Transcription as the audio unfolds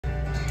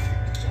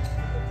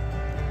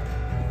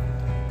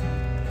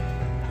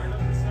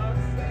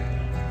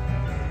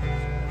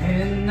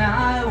when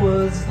I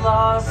was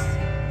lost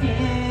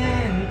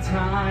in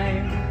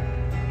time,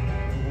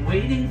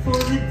 waiting for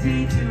the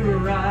day to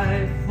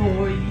arrive,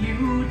 for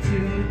you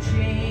to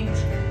change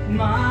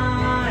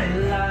my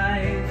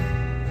life.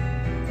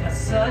 A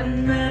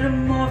sudden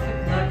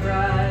metamorphic like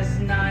rise,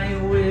 and I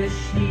wish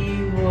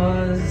he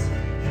was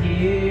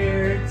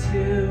here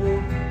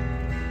too.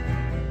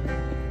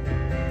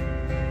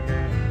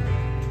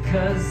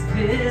 'Cause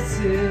this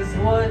is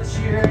what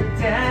your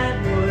dad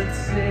would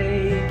say.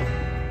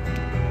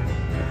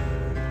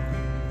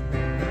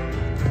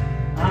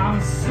 I'm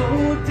so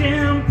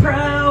damn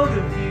proud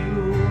of you.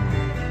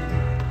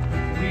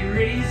 We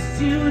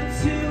raised you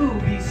to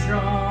be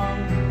strong,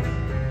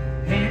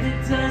 and it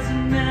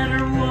doesn't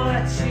matter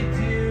what you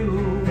do,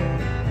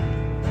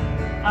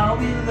 I'll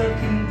be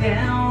looking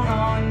down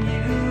on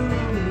you.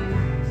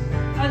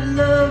 I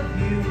love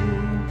you,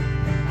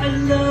 I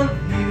love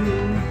you,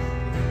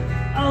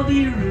 I'll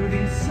be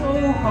rooting so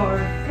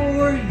hard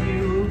for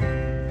you.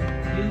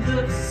 You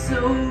look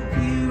so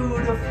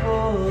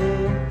beautiful,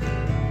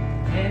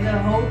 and I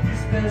hope your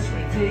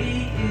special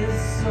day is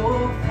so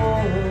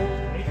full.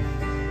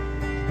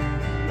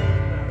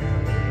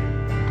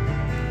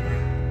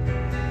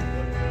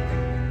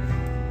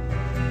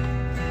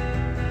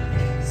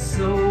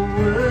 So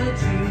would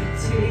you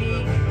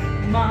take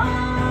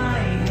my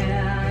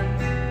hand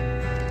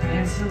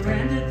and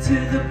surrender to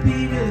the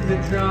beat of the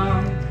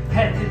drum?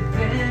 Had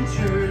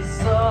adventures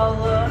all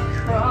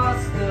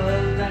across the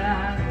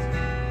land.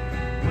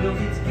 We'll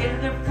be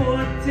together for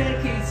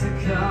decades to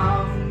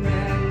come,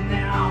 and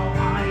now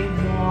I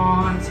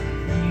want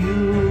you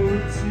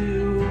to.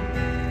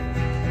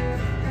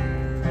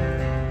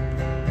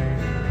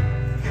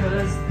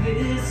 'Cause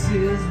this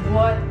is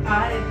what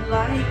I'd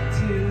like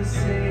to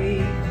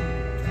say.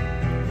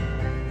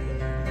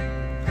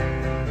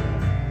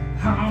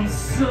 I'm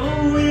so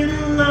in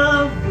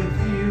love with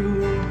you.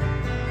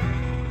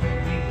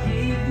 You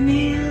gave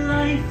me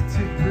life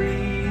to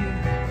breathe,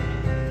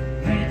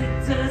 and it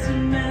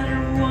doesn't matter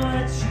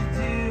what you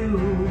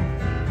do,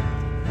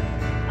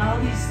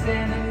 I'll be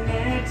standing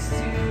next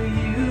to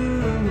you.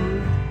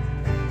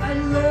 I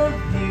love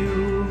you,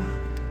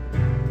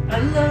 I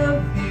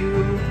love you.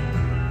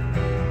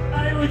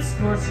 I would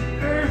scorch the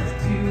earth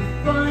to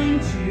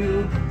find you.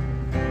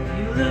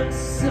 You look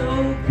so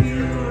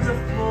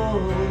beautiful,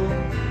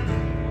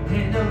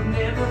 and I've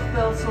never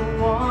felt so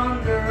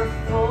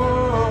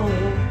wonderful.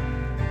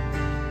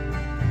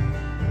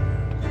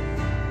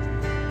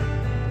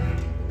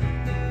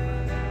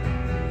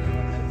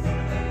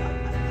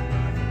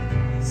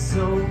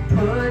 So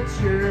put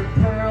your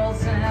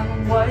pearls and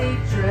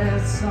white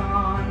dress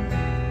on,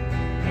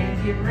 and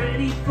get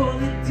ready for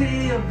the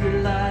day of your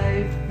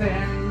life,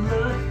 and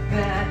look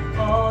that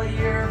all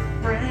your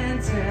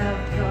friends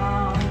have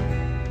gone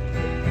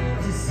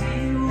to see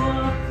you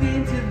walk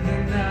into the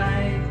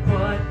night.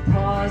 But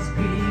pause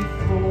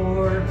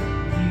before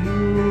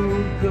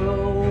you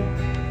go,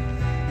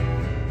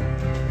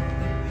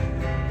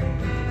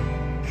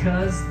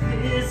 'cause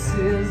this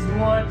is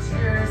what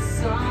your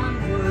son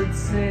would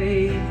say.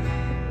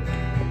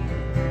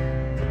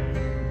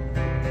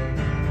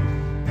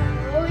 I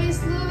always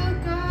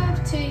look up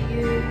to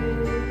you,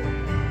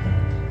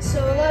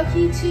 so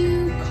lucky to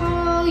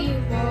call you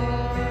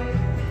mom,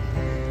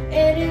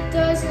 and it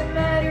doesn't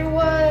matter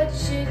what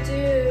you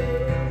do,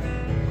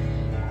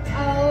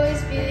 I'll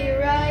always be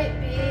right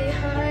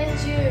behind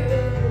you.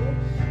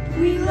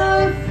 We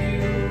love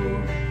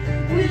you,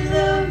 we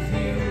love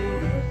you.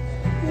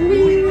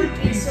 We would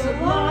be so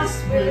lost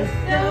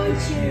without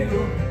you.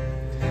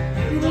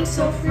 You look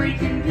so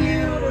freaking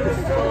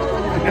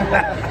beautiful,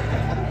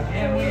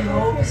 and we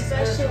hope a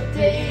special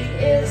day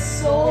is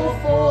so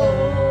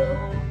full.